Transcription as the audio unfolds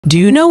Do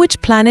you know which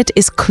planet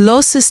is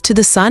closest to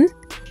the Sun?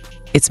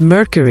 It's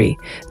Mercury,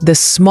 the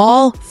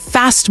small,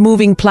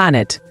 fast-moving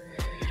planet.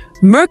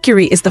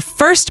 Mercury is the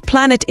first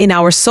planet in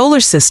our solar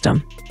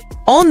system,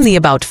 only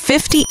about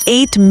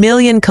 58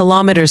 million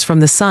kilometers from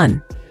the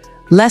Sun,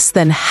 less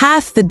than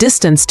half the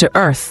distance to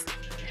Earth.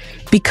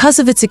 Because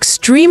of its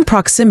extreme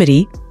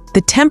proximity,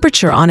 the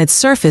temperature on its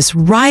surface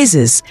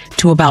rises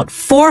to about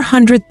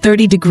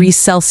 430 degrees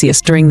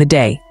Celsius during the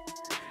day.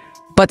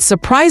 But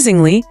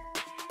surprisingly,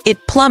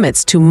 it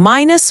plummets to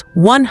minus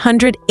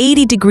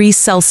 180 degrees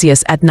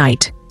Celsius at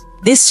night.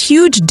 This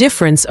huge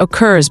difference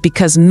occurs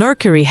because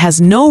Mercury has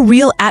no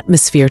real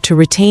atmosphere to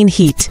retain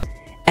heat.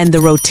 And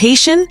the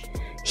rotation?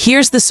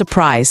 Here's the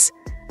surprise.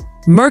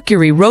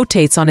 Mercury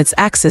rotates on its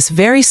axis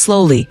very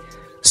slowly,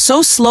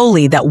 so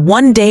slowly that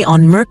one day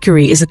on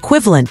Mercury is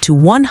equivalent to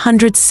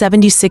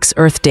 176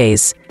 Earth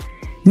days.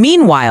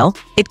 Meanwhile,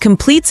 it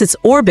completes its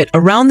orbit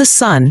around the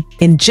Sun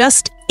in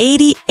just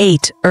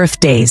 88 Earth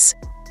days.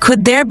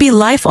 Could there be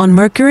life on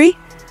Mercury?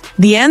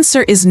 The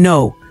answer is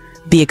no.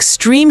 The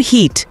extreme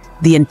heat,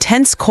 the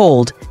intense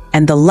cold,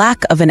 and the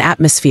lack of an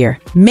atmosphere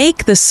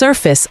make the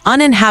surface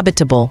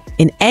uninhabitable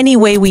in any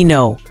way we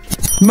know.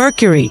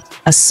 Mercury,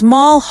 a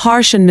small,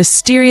 harsh, and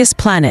mysterious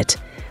planet,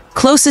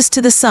 closest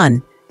to the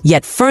Sun,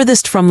 yet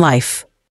furthest from life.